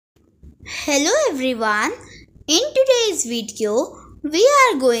Hello everyone. In today's video, we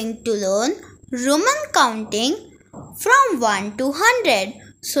are going to learn Roman counting from 1 to 100.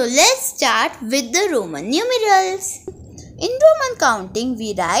 So let's start with the Roman numerals. In Roman counting,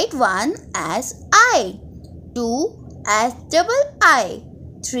 we write 1 as I, 2 as double I,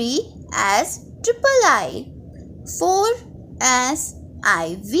 3 as triple I, 4 as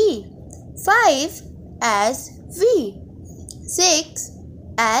IV, 5 as V, 6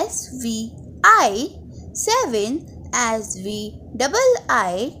 as VI, 7 as V double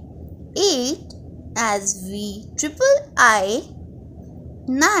I, 8 as V triple I,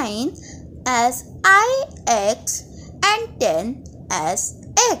 9 as IX and 10 as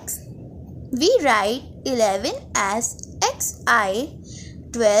X. We write 11 as XI,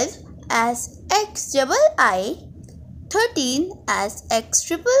 12 as X double I, 13 as X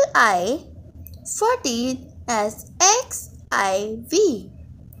triple I, 14 as XIV,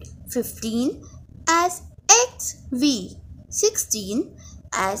 15 as XV, 16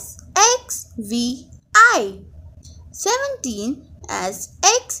 as XVI, 17 as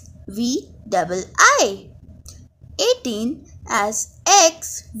XVI double I, 18 as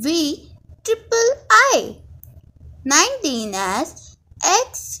XVI triple I, 19 as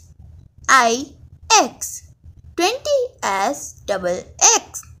XIX, 20 as double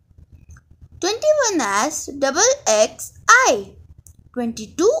X, 21 as double XI,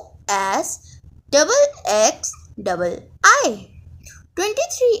 22 as double X double I,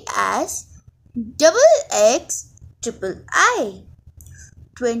 23 as double X triple I,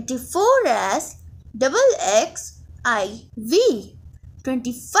 24 as double X IV,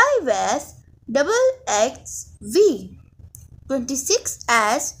 25 as double XV, 26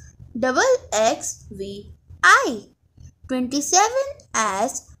 as double XVI, 27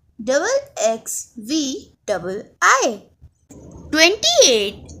 as double XV double I,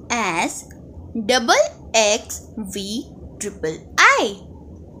 28 as double XV triple I,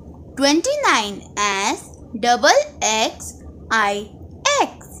 29 as double XIX,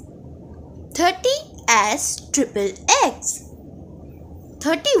 30 as triple X,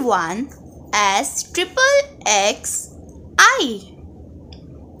 31 as triple XI,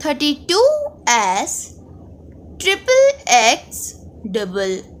 32 as triple X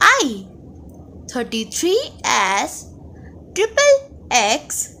double I, 33 as triple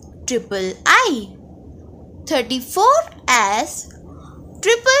X triple I, 34 as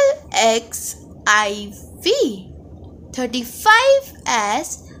triple XIV, 35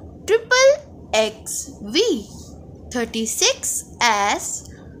 as triple XV, 36 as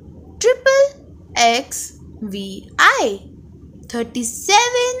triple XVI, 37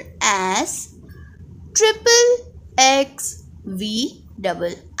 as triple XV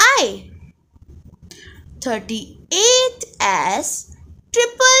double I, 38 as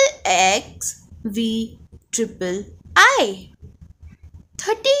triple XV triple I,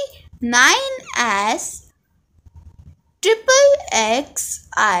 39 as triple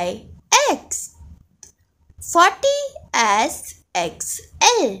XIX, 40 as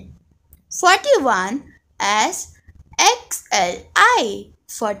XL, 41 as XLI,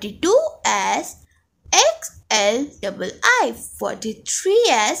 42 as XL double I, 43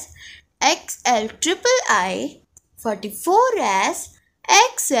 as XL triple I, 44 as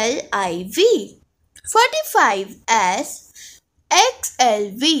XLIV, 45 as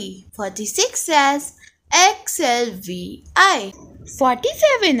XLV, 46 as XLVI,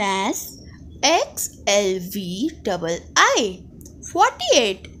 47 as XLV double I,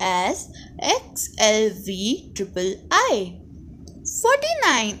 48 as XLV triple I,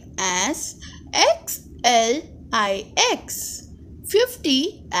 49 as XLIX,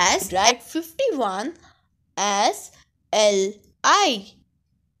 50 as write 51 as LI,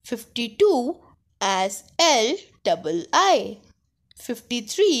 52 as L double I,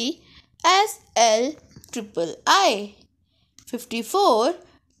 53 as L triple I, 54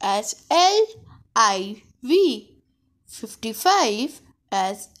 as LIV, 55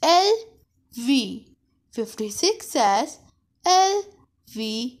 as LV, 56 as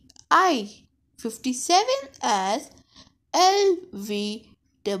LVI, 57 as LV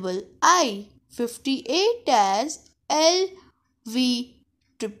double I, 58 as LV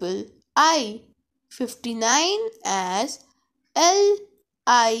triple I, 59 as LIX,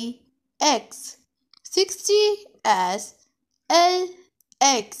 60 as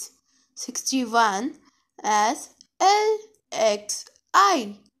LX, 61 as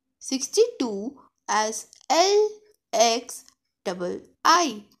LXI, 62 as LX double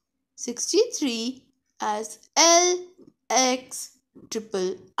I, 63 as LX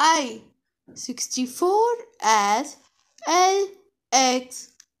triple I, 64 as LXI,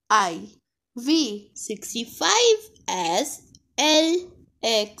 V. 65 as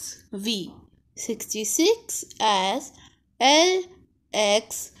LXV. 66 as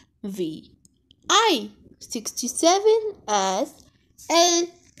LXV. 67 as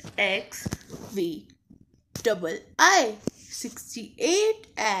LXV. Double I. 68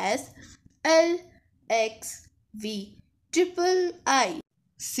 as LXV. Triple I.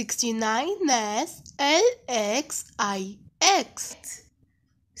 69 as LXIX.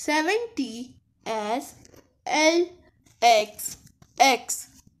 70 as LXX.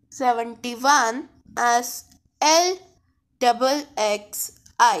 71 as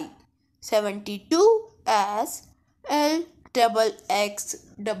LXXI. 72 as LXXI.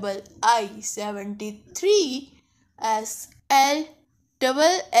 73 as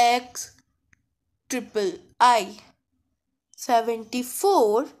LXX triple I.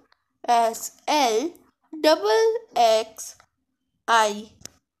 74 as LXXIV.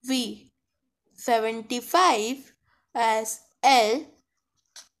 75 as LXXV.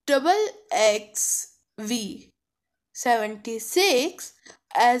 76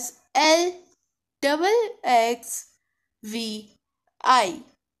 as LXXVI.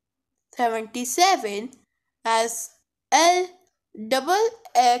 77 as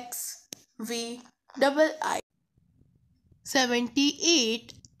LXXVII.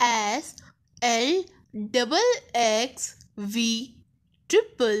 78 as LXXV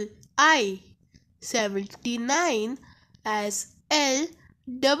triple I. 79 as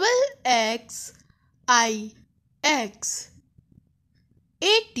LXXIX.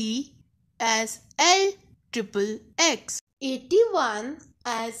 80 as L triple X. 81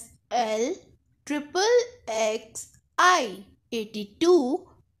 as L triple XI. 82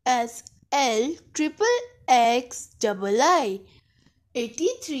 as L triple X double I.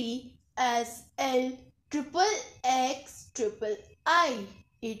 83 as L triple X triple I.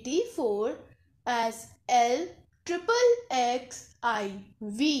 84 as L triple X I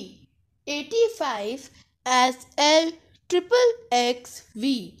V. 85 as L triple X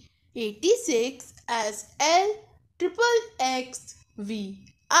V. 86 as L triple X V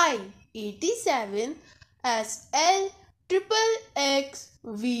I. 87 as L triple X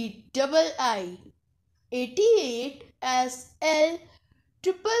V double I. 88 as L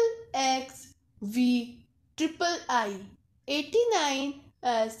triple X V triple I. 89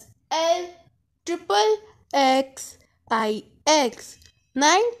 as L triple X I X.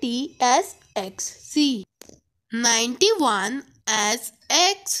 90 as XC. 91 as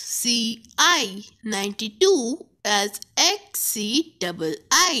XCI. 92 as XC double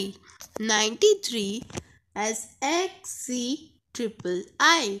I. 93 as XC triple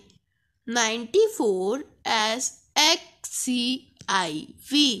I. 94 as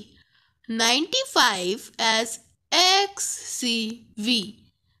XCIV. 95 as XCV.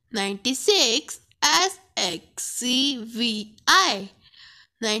 96 as XCVI.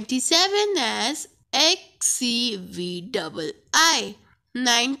 97 as XCV double I.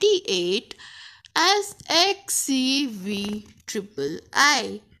 98 as XCV triple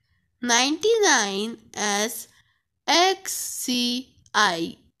I. 99 as XCIX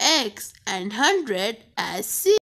and 100 as C.